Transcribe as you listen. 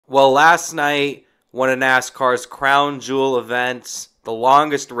Well, last night, one of NASCAR's crown jewel events, the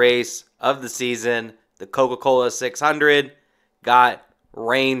longest race of the season, the Coca-Cola 600, got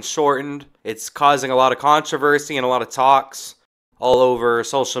rain shortened. It's causing a lot of controversy and a lot of talks all over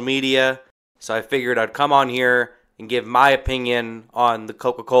social media. So I figured I'd come on here and give my opinion on the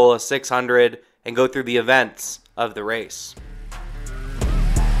Coca-Cola 600 and go through the events of the race.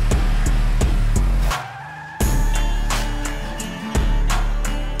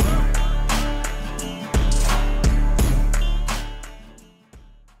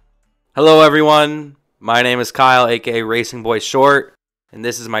 Hello everyone, my name is Kyle, aka Racing Boy Short, and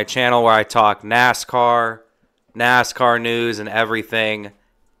this is my channel where I talk NASCAR, NASCAR news, and everything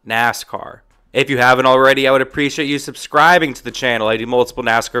NASCAR. If you haven't already, I would appreciate you subscribing to the channel. I do multiple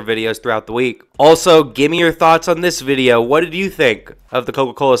NASCAR videos throughout the week. Also, give me your thoughts on this video. What did you think of the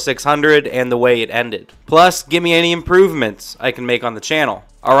Coca-Cola 600 and the way it ended? Plus, give me any improvements I can make on the channel.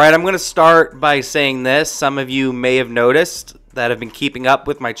 Alright, I'm going to start by saying this. Some of you may have noticed that have been keeping up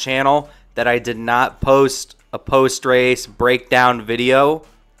with my channel that I did not post a post-race breakdown video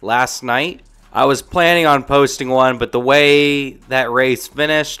last night. I was planning on posting one, but the way that race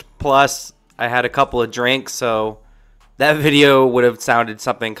finished, plus I had a couple of drinks, so that video would have sounded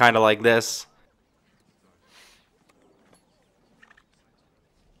something kind of like this.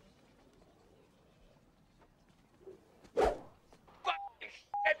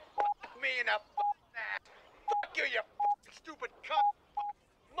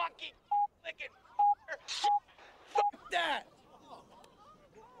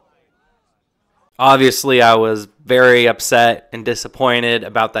 Obviously, I was very upset and disappointed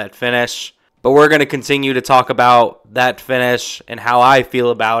about that finish, but we're going to continue to talk about that finish and how I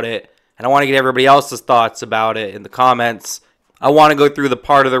feel about it, and I want to get everybody else's thoughts about it in the comments. I want to go through the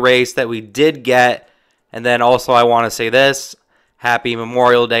part of the race that we did get, and then also I want to say this: Happy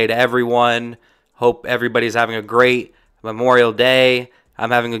Memorial Day to everyone. Hope everybody's having a great Memorial Day. I'm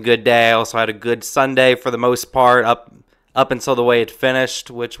having a good day. I also had a good Sunday for the most part, up until the way it finished,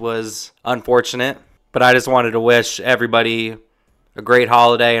 which was unfortunate. But I just wanted to wish everybody a great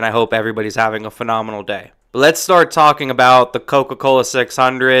holiday, and I hope everybody's having a phenomenal day. But let's start talking about the Coca-Cola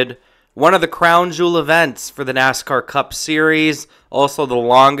 600, one of the crown jewel events for the NASCAR Cup Series, also the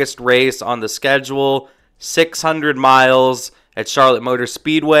longest race on the schedule, 600 miles at Charlotte Motor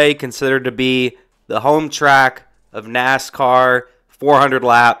Speedway, considered to be the home track of NASCAR, 400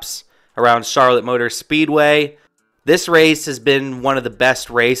 laps around Charlotte Motor Speedway. This race has been one of the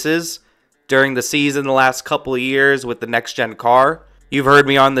best races during the season the last couple of years with the next-gen car. You've heard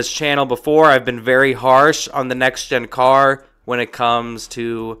me on this channel before. I've been very harsh on the next-gen car when it comes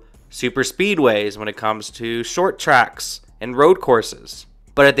to super speedways, when it comes to short tracks and road courses.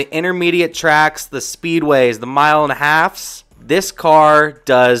 But at the intermediate tracks, the speedways, the mile and a halves, this car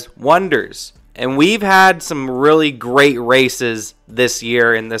does wonders. And we've had some really great races this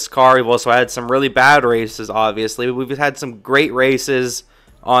year in this car. We've also had some really bad races, obviously. We've had some great races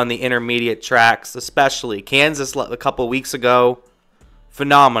on the intermediate tracks, especially Kansas a couple weeks ago.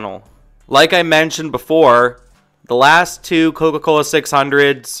 Phenomenal. Like I mentioned before, the last two Coca-Cola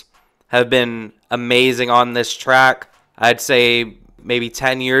 600s have been amazing on this track. I'd say maybe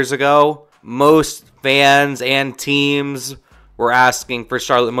 10 years ago, most fans and teams were asking for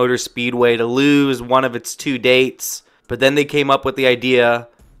Charlotte Motor Speedway to lose one of its two dates, but then they came up with the idea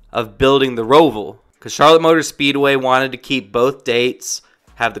of building the Roval, because Charlotte Motor Speedway wanted to keep both dates,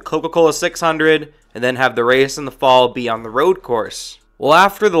 have the Coca-Cola 600, and then have the race in the fall be on the road course. Well,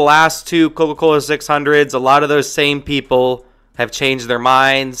 after the last two Coca-Cola 600s, a lot of those same people have changed their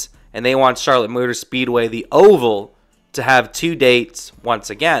minds, and they want Charlotte Motor Speedway, the oval, to have two dates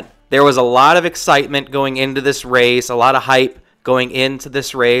once again. There was a lot of excitement going into this race, a lot of hype going into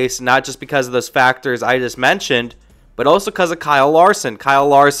this race, not just because of those factors I just mentioned, but also because of Kyle Larson. Kyle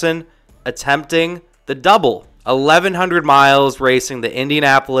Larson attempting the double. 1,100 miles racing the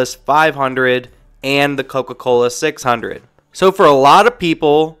Indianapolis 500 and the Coca-Cola 600. So for a lot of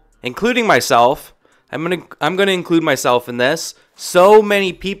people, including myself, I'm gonna include myself in this, so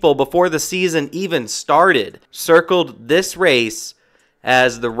many people before the season even started circled this race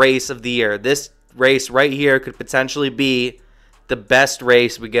as the race of the year. This race right here could potentially be the best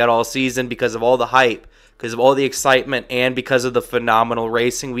race we get all season because of all the hype, because of all the excitement, and because of the phenomenal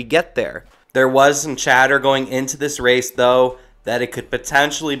racing we get there. There was some chatter going into this race, though, that it could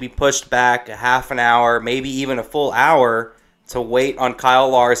potentially be pushed back a half an hour, maybe even a full hour, to wait on Kyle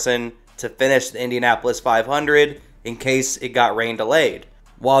Larson to finish the Indianapolis 500 in case it got rain delayed.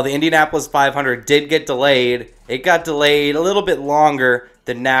 While the Indianapolis 500 did get delayed, it got delayed a little bit longer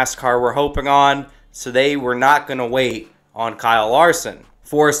than NASCAR were hoping on, so they were not going to wait on Kyle Larson.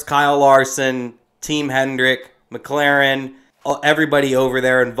 forced Kyle Larson, Team Hendrick, McLaren, everybody over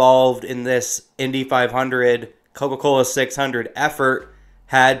there involved in this Indy 500, Coca-Cola 600 effort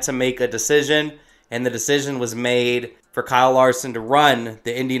had to make a decision, and the decision was made for Kyle Larson to run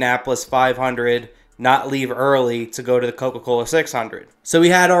the Indianapolis 500, not leave early to go to the Coca-Cola 600. So we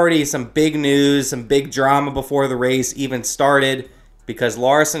had already some big news, some big drama before the race even started, because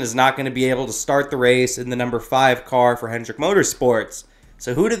Larson is not going to be able to start the race in the number 5 car for Hendrick Motorsports.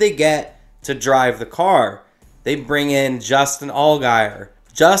 So who do they get to drive the car? They bring in Justin Allgaier.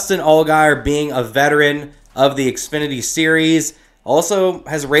 Justin Allgaier, being a veteran of the Xfinity Series, also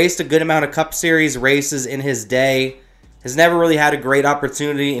has raced a good amount of Cup Series races in his day, has never really had a great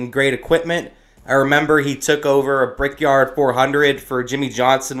opportunity and great equipment. I remember he took over a Brickyard 400 for Jimmy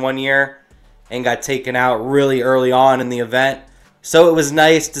Johnson one year and got taken out really early on in the event. So it was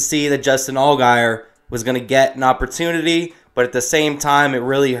nice to see that Justin Allgaier was going to get an opportunity, but at the same time it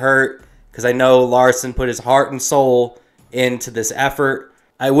really hurt because I know Larson put his heart and soul into this effort.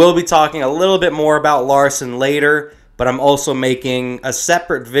 I will be talking a little bit more about Larson later, but I'm also making a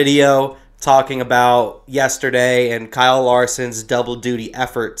separate video talking about yesterday and Kyle Larson's double duty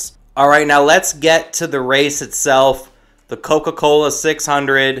efforts. All right, now let's get to the race itself. The Coca-Cola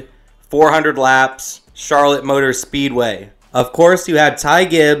 600, 400 laps, Charlotte Motor Speedway. Of course, you had Ty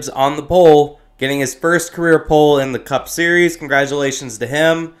Gibbs on the pole, getting his first career pole in the Cup Series. Congratulations to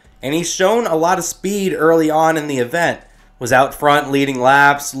him. And he's shown a lot of speed early on in the event. Was out front leading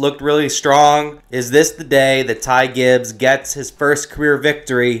laps, looked really strong. Is this the day that Ty Gibbs gets his first career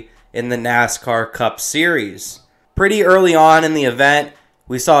victory in the NASCAR Cup Series? Pretty early on in the event,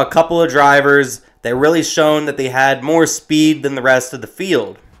 we saw a couple of drivers that really shown that they had more speed than the rest of the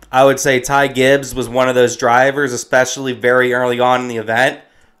field. I would say Ty Gibbs was one of those drivers, especially very early on in the event.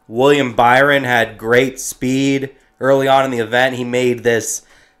 William Byron had great speed early on in the event. He made this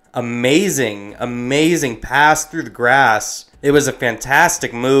amazing pass through the grass. It was a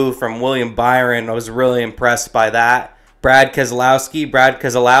fantastic move from William Byron. I was really impressed by that. Brad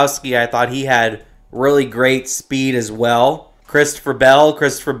Keselowski, I thought he had really great speed as well. Christopher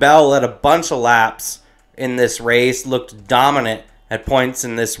Bell led a bunch of laps in this race, looked dominant at points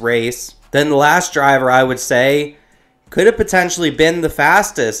in this race. Then the last driver, I would say, could have potentially been the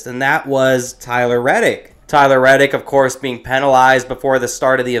fastest, and that was Tyler Reddick. Tyler Reddick, of course, being penalized before the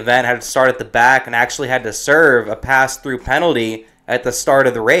start of the event, had to start at the back and actually had to serve a pass-through penalty at the start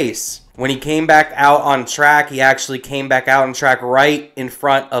of the race. When he came back out on track, he actually came back out on track right in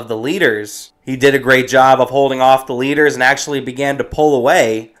front of the leaders. He did a great job of holding off the leaders and actually began to pull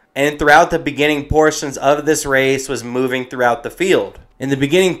away. And throughout the beginning portions of this race was moving throughout the field. In the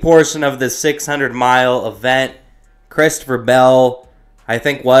beginning portion of the 600-mile event, Christopher Bell, I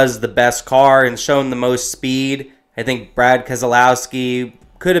think, was the best car and shown the most speed. I think Brad Keselowski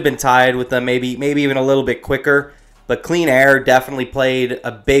could have been tied with them, maybe even a little bit quicker. But clean air definitely played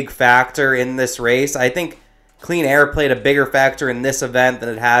a big factor in this race. I think clean air played a bigger factor in this event than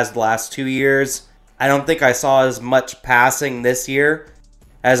it has the last 2 years. I don't think I saw as much passing this year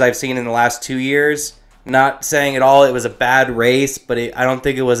as I've seen in the last 2 years. Not saying at all it was a bad race, but I don't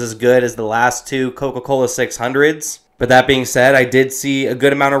think it was as good as the last two Coca-Cola 600s. But that being said, I did see a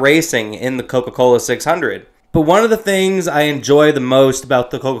good amount of racing in the Coca-Cola 600. But one of the things I enjoy the most about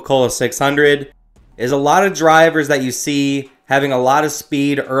the Coca-Cola 600 is a lot of drivers that you see having a lot of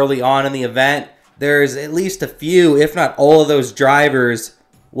speed early on in the event. There's at least a few, if not all of those drivers,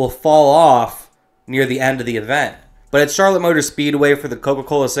 will fall off near the end of the event. But at Charlotte Motor Speedway for the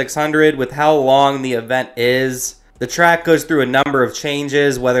Coca-Cola 600, with how long the event is, the track goes through a number of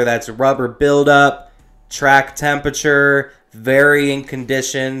changes, whether that's rubber buildup, track temperature, varying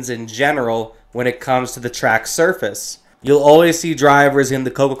conditions in general when it comes to the track surface. You'll always see drivers in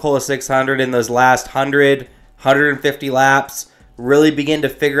the Coca-Cola 600 in those last 100, 150 laps really begin to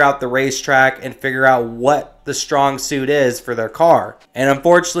figure out the racetrack and figure out what the strong suit is for their car. And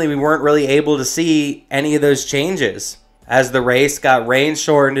unfortunately, we weren't really able to see any of those changes as the race got rain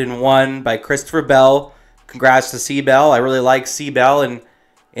shortened and won by Christopher Bell. Congrats to C-Bell. I really like C-Bell, and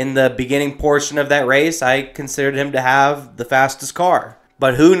in the beginning portion of that race, I considered him to have the fastest car.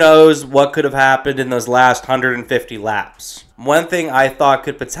 But who knows what could have happened in those last 150 laps. One thing I thought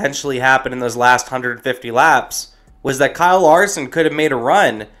could potentially happen in those last 150 laps was that Kyle Larson could have made a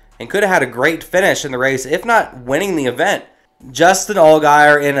run and could have had a great finish in the race, if not winning the event. Justin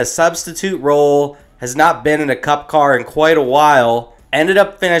Allgaier, in a substitute role, has not been in a Cup car in quite a while, ended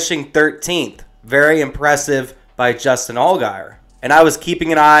up finishing 13th. Very impressive by Justin Allgaier. And I was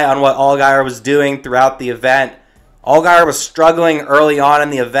keeping an eye on what Allgaier was doing throughout the event. Allgaier was struggling early on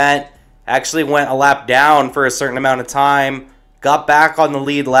in the event, actually went a lap down for a certain amount of time, got back on the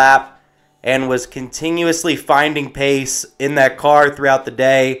lead lap, and was continuously finding pace in that car throughout the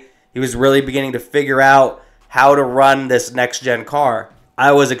day. He was really beginning to figure out how to run this next-gen car.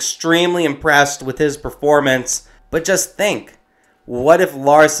 I was extremely impressed with his performance, but just think, what if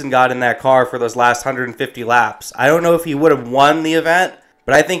Larson got in that car for those last 150 laps? I don't know if he would have won the event,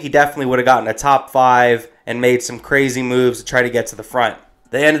 but I think he definitely would have gotten a top 5 and made some crazy moves to try to get to the front.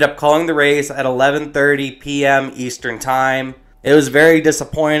 They ended up calling the race at 11:30 p.m. Eastern Time. It was very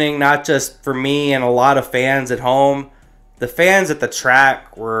disappointing, not just for me and a lot of fans at home. The fans at the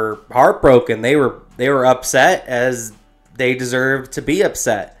track were heartbroken. They were upset, as they deserved to be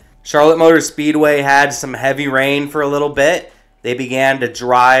upset. Charlotte Motor Speedway had some heavy rain for a little bit. They began to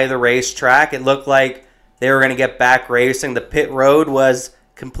dry the racetrack. It looked like they were going to get back racing. The pit road was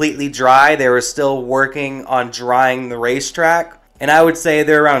completely dry. They were still working on drying the racetrack. And I would say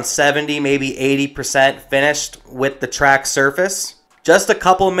they're around 70, maybe 80% finished with the track surface. Just a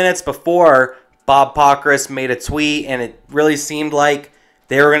couple minutes before, Bob Pockris made a tweet, and it really seemed like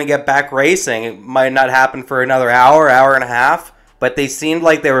they were going to get back racing. It might not happen for another hour and a half, but they seemed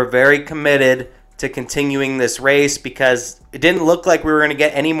like they were very committed to continuing this race because it didn't look like we were going to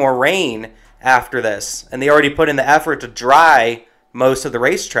get any more rain after this. And they already put in the effort to dry most of the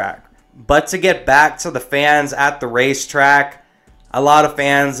racetrack. But to get back to the fans at the racetrack, a lot of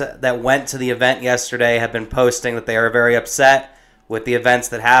fans that went to the event yesterday have been posting that they are very upset with the events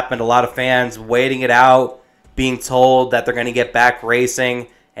that happened. A lot of fans waiting it out, being told that they're going to get back racing,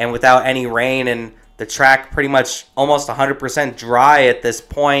 and without any rain and the track pretty much almost 100% dry at this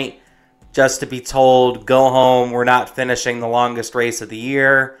point, just to be told, go home, we're not finishing the longest race of the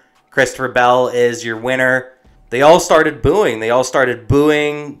year. Christopher Bell is your winner. They all started booing. They all started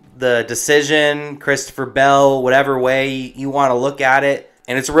booing the decision, Christopher Bell, whatever way you want to look at it.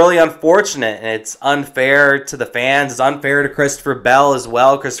 And it's really unfortunate, and it's unfair to the fans. It's unfair to Christopher Bell as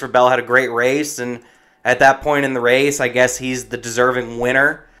well. Christopher Bell had a great race, and at that point in the race, I guess he's the deserving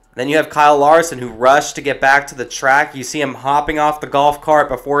winner. Then you have Kyle Larson, who rushed to get back to the track. You see him hopping off the golf cart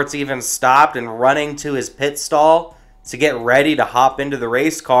before it's even stopped and running to his pit stall to get ready to hop into the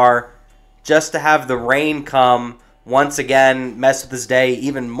race car, just to have the rain come once again mess with his day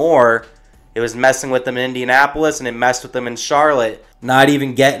even more. It was messing with him in Indianapolis, and it messed with him in Charlotte. Not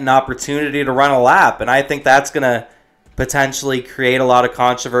even getting an opportunity to run a lap. And I think that's going to potentially create a lot of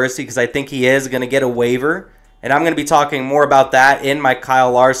controversy, because I think he is going to get a waiver. And I'm going to be talking more about that in my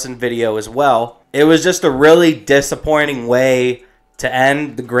Kyle Larson video as well. It was just a really disappointing way to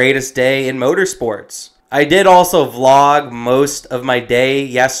end the greatest day in motorsports. I did also vlog most of my day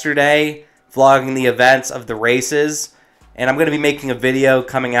yesterday, vlogging the events of the races. And I'm going to be making a video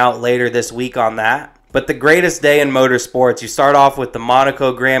coming out later this week on that. But the greatest day in motorsports, you start off with the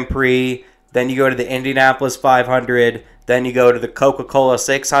Monaco Grand Prix, then you go to the Indianapolis 500, then you go to the Coca-Cola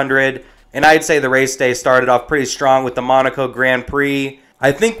 600. And I'd say the race day started off pretty strong with the Monaco Grand Prix.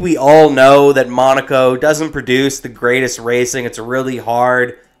 I think we all know that Monaco doesn't produce the greatest racing. It's really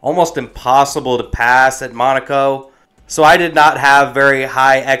hard, almost impossible to pass at Monaco. So I did not have very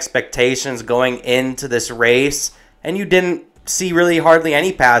high expectations going into this race. And you didn't see really hardly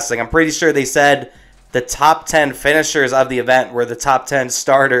any passing. I'm pretty sure they said the top 10 finishers of the event were the top 10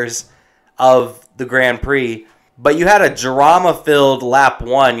 starters of the Grand Prix. But you had a drama-filled lap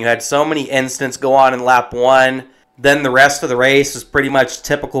 1. You had so many incidents go on in lap 1. Then the rest of the race was pretty much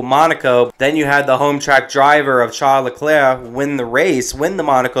typical Monaco. Then you had the home track driver of Charles Leclerc win the race, win the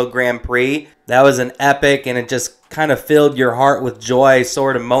Monaco Grand Prix. That was an epic, and it just kind of filled your heart with joy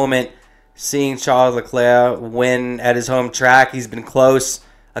sort of moment, seeing Charles Leclerc win at his home track. He's been close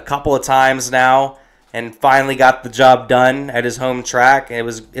a couple of times now, and finally got the job done at his home track. It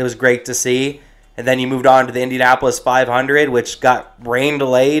was great to see. And then you moved on to the Indianapolis 500, which got rain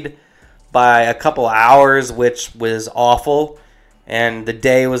delayed by a couple hours, which was awful. And the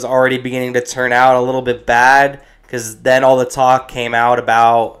day was already beginning to turn out a little bit bad, because then all the talk came out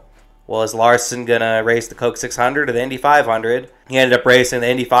about, well, is Larson going to race the Coke 600 or the Indy 500? He ended up racing the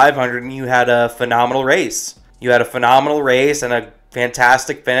Indy 500, and you had a phenomenal race. You had a phenomenal race and a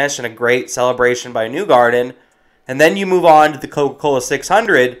fantastic finish and a great celebration by Newgarden. And then you move on to the Coca-Cola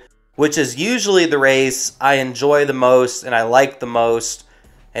 600, which is usually the race I enjoy the most and I like the most.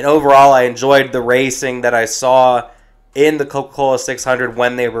 And overall, I enjoyed the racing that I saw in the Coca-Cola 600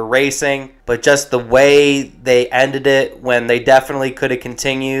 when they were racing. But just the way they ended it, when they definitely could have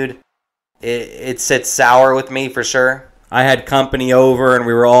continued, it sits sour with me for sure. I had company over, and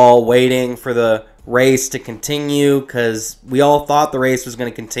we were all waiting for the race to continue, because we all thought the race was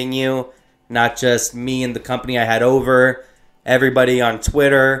going to continue. Not just me and the company I had over, everybody on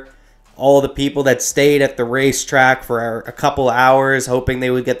Twitter, all the people that stayed at the racetrack for a couple hours hoping they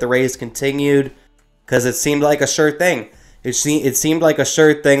would get the race continued, because it seemed like a sure thing. It seemed like a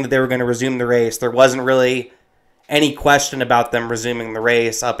sure thing that they were going to resume the race. There wasn't really any question about them resuming the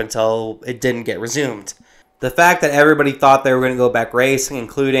race up until it didn't get resumed. The fact that everybody thought they were going to go back racing,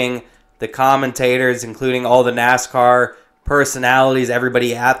 including the commentators, including all the NASCAR personalities,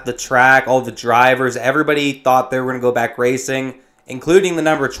 everybody at the track, all the drivers, everybody thought they were going to go back racing, including the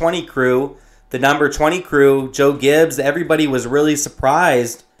number 20 crew. The number 20 crew, Joe Gibbs, everybody was really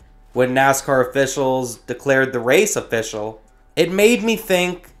surprised when NASCAR officials declared the race official. It made me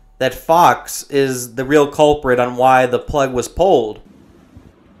think that Fox is the real culprit on why the plug was pulled.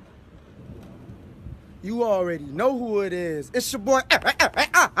 You already know who it is. It's your boy.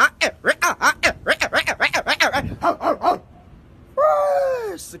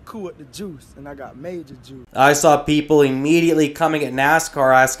 It's the coup with the juice, and I got major juice. I saw people immediately coming at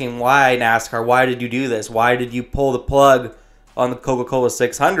NASCAR asking, why NASCAR? Why did you do this? Why did you pull the plug on the Coca-Cola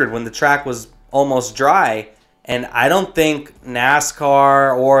 600 when the track was almost dry? And I don't think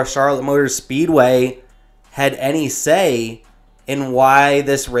NASCAR or Charlotte Motor Speedway had any say in why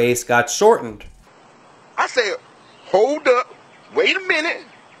this race got shortened. I said, hold up, wait a minute,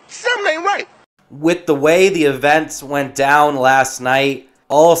 something ain't right. With the way the events went down last night,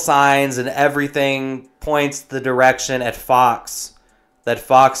 all signs and everything points the direction at Fox, that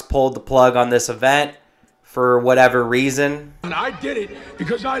Fox pulled the plug on this event for whatever reason. And I did it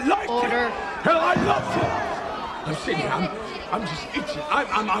because I liked it. Hell, I loved it. I'm sitting here, I'm just itching.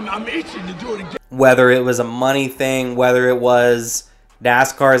 I'm itching to do it again. Whether it was a money thing, whether it was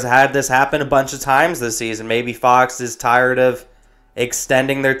NASCAR's had this happen a bunch of times this season. Maybe Fox is tired of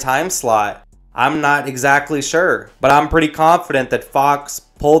extending their time slot. I'm not exactly sure, but I'm pretty confident that Fox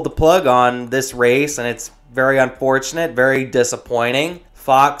pulled the plug on this race, and it's very unfortunate, very disappointing.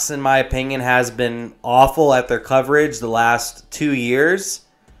 Fox, in my opinion, has been awful at their coverage the last 2 years,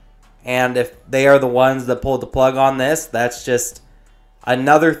 and if they are the ones that pulled the plug on this, that's just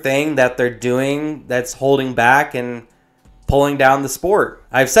another thing that they're doing that's holding back and pulling down the sport.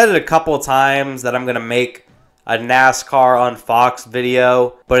 I've said it a couple of times that I'm going to make a NASCAR on Fox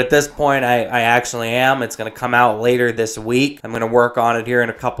video, but at this point I actually am. It's going to come out later this week. I'm going to work on it here in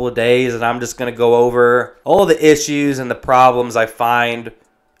a couple of days, and I'm just going to go over all the issues and the problems I find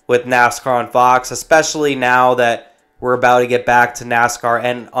with NASCAR on Fox, especially now that we're about to get back to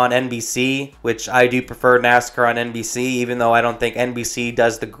NASCAR on NBC, which I do prefer NASCAR on NBC, even though I don't think NBC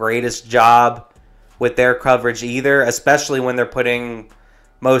does the greatest job with their coverage either, especially when they're putting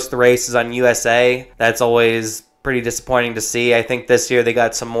most of the races on USA. That's always pretty disappointing to see. I think this year they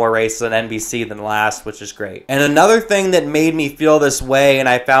got some more races on NBC than last, which is great. And another thing that made me feel this way, and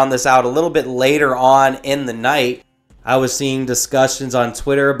I found this out a little bit later on in the night, I was seeing discussions on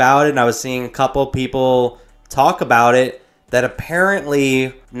Twitter about it, and I was seeing a couple people talk about it, that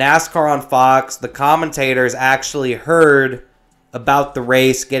apparently NASCAR on Fox, the commentators actually heard about the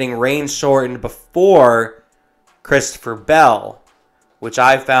race getting rain shortened before Christopher Bell, which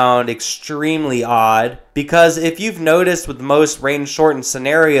I found extremely odd, because if you've noticed with most rain shortened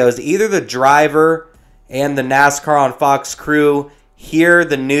scenarios, either the driver and the NASCAR on Fox crew hear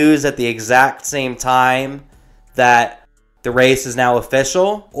the news at the exact same time that the race is now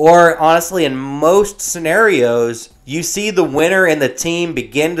official, or honestly in most scenarios you see the winner and the team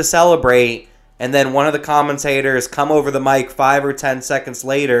begin to celebrate, and then one of the commentators come over the mic 5 or 10 seconds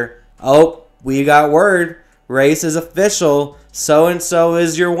later, oh, we got word, race is official, so-and-so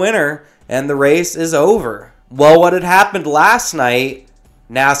is your winner, and the race is over. Well, what had happened last night,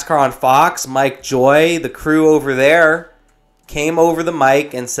 NASCAR on Fox, Mike Joy, the crew over there, came over the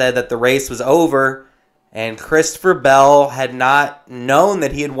mic and said that the race was over, and Christopher Bell had not known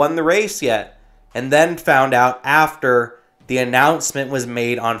that he had won the race yet, and then found out after the announcement was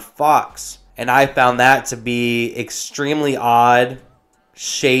made on Fox. And I found that to be extremely odd,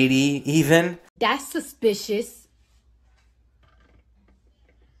 shady even. That's suspicious.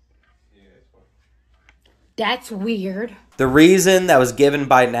 That's weird. The reason that was given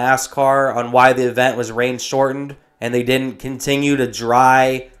by NASCAR on why the event was rain shortened and they didn't continue to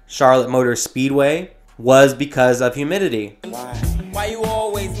dry Charlotte Motor Speedway was because of humidity. Why you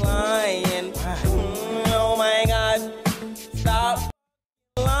always lying? Oh my God, stop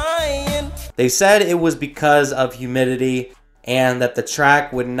lying. They said it was because of humidity and that the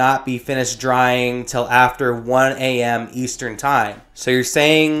track would not be finished drying till after 1 a.m. Eastern time. So you're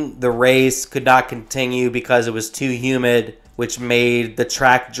saying the race could not continue because it was too humid, which made the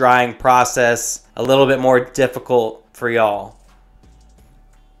track drying process a little bit more difficult for y'all.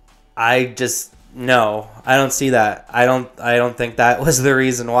 I just No, I don't see that. I don't think that was the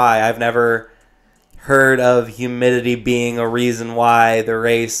reason why. I've never heard of humidity being a reason why the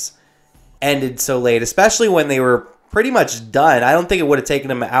race ended so late, especially when they were pretty much done. I don't think it would have taken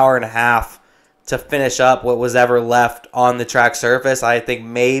them an hour and a half to finish up what was ever left on the track surface. I think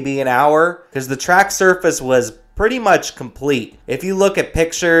maybe an hour, because the track surface was pretty much complete. If you look at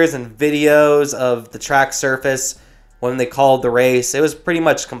pictures and videos of the track surface when they called the race, it was pretty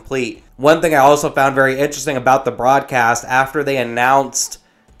much complete. One thing I also found very interesting about the broadcast, after they announced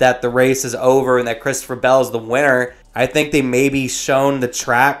that the race is over and that Christopher Bell is the winner, I think they maybe shown the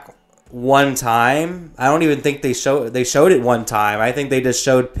track one time. I don't even think they showed it one time. I think they just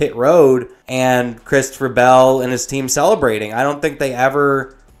showed pit road and Christopher Bell and his team celebrating. I don't think they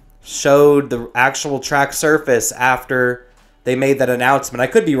ever showed the actual track surface after they made that announcement. I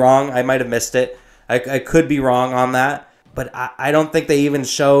could be wrong. I might have missed it. I could be wrong on that. But I don't think they even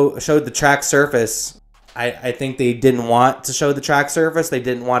showed the track surface. I think they didn't want to show the track surface. They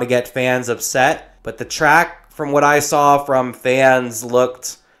didn't want to get fans upset. But the track, from what I saw from fans,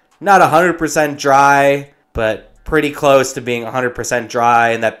 looked not 100% dry, but pretty close to being 100% dry.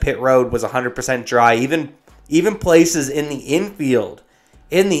 And that pit road was 100% dry. Even places in the infield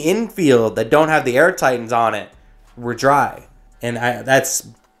that don't have the air titans on it were dry. And that's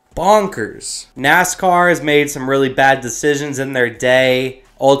bonkers. NASCAR has made some really bad decisions in their day.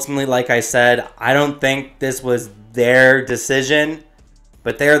 Ultimately, like I said, I don't think this was their decision,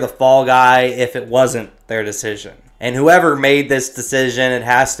 but they're the fall guy if it wasn't their decision. And whoever made this decision, it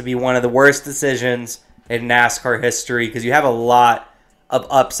has to be one of the worst decisions in NASCAR history, because you have a lot of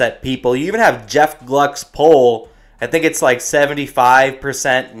upset people. You even have Jeff Gluck's poll. I think it's like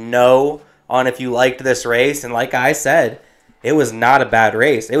 75% no on if you liked this race. And like I said, it was not a bad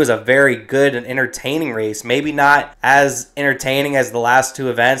race. It was a very good and entertaining race. Maybe not as entertaining as the last two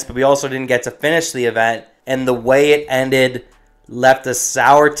events, but we also didn't get to finish the event. And the way it ended left a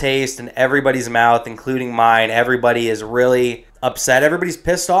sour taste in everybody's mouth, including mine. Everybody is really upset. Everybody's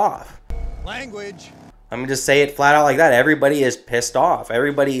pissed off. Language. Let me just say it flat out like that. Everybody is pissed off.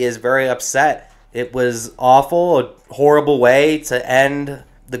 Everybody is very upset. It was awful, a horrible way to end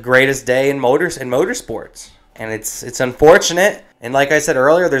the greatest day in motorsports. And it's unfortunate. And like I said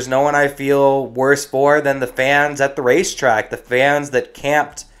earlier, there's no one I feel worse for than the fans at the racetrack. The fans that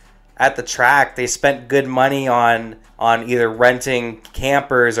camped at the track. They spent good money on either renting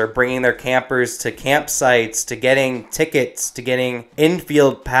campers or bringing their campers to campsites, to getting tickets, to getting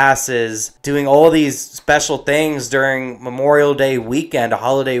infield passes, doing all these special things during Memorial Day weekend, a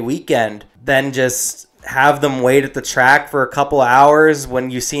holiday weekend. Then just have them wait at the track for a couple hours when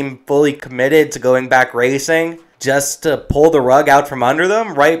you seem fully committed to going back racing, just to pull the rug out from under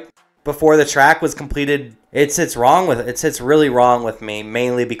them right before the track was completed. It sits really wrong with me,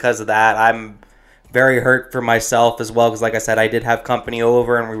 mainly because of that. I'm very hurt for myself as well, because like I said, I did have company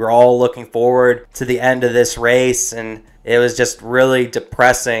over and we were all looking forward to the end of this race, and it was just really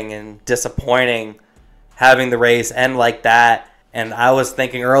depressing and disappointing having the race end like that. And I was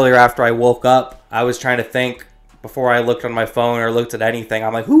thinking earlier after I woke up, I was trying to think before I looked on my phone or looked at anything.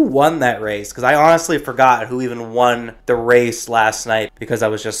 I'm like, who won that race? Because I honestly forgot who even won the race last night, because I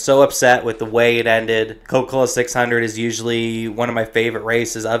was just so upset with the way it ended. Coca-Cola 600 is usually one of my favorite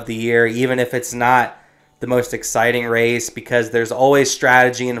races of the year, even if it's not the most exciting race, because there's always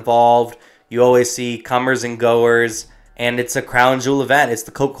strategy involved. You always see comers and goers, and it's a crown jewel event. It's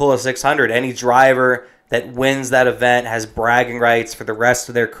the Coca-Cola 600. Any driver that wins that event has bragging rights for the rest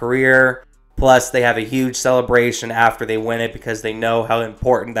of their career. Plus, they have a huge celebration after they win it, because they know how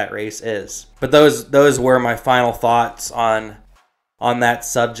important that race is. But those were my final thoughts on that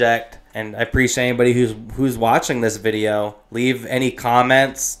subject. And I appreciate anybody who's watching this video. Leave any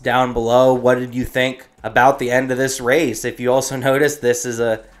comments down below. What did you think about the end of this race? If you also noticed, this is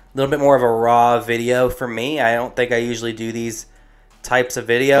a little bit more of a raw video for me. I don't think I usually do these types of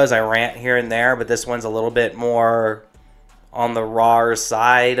videos. I rant here and there, but this one's a little bit more on the raw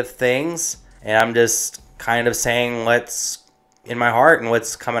side of things. And I'm just kind of saying what's in my heart and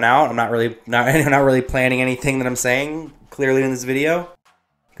what's coming out. I'm not really planning anything that I'm saying clearly in this video,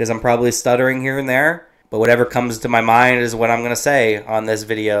 because I'm probably stuttering here and there. But whatever comes to my mind is what I'm going to say on this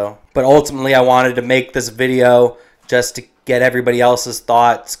video. But ultimately, I wanted to make this video just to get everybody else's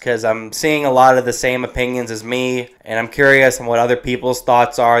thoughts, because I'm seeing a lot of the same opinions as me, and I'm curious on what other people's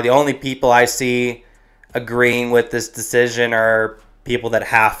thoughts are. The only people I see agreeing with this decision are people that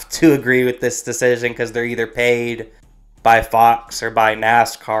have to agree with this decision, because they're either paid by Fox or by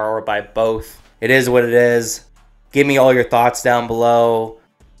NASCAR or by both. It is what it is. Give me all your thoughts down below,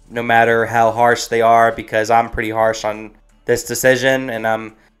 no matter how harsh they are, because I'm pretty harsh on this decision, and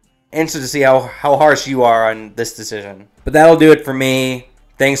I'm interested to see how harsh you are on this decision. But that'll do it for me.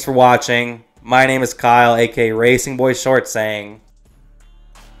 Thanks for watching. My name is Kyle, aka Racing Boy Short, saying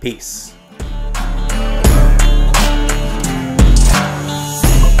peace.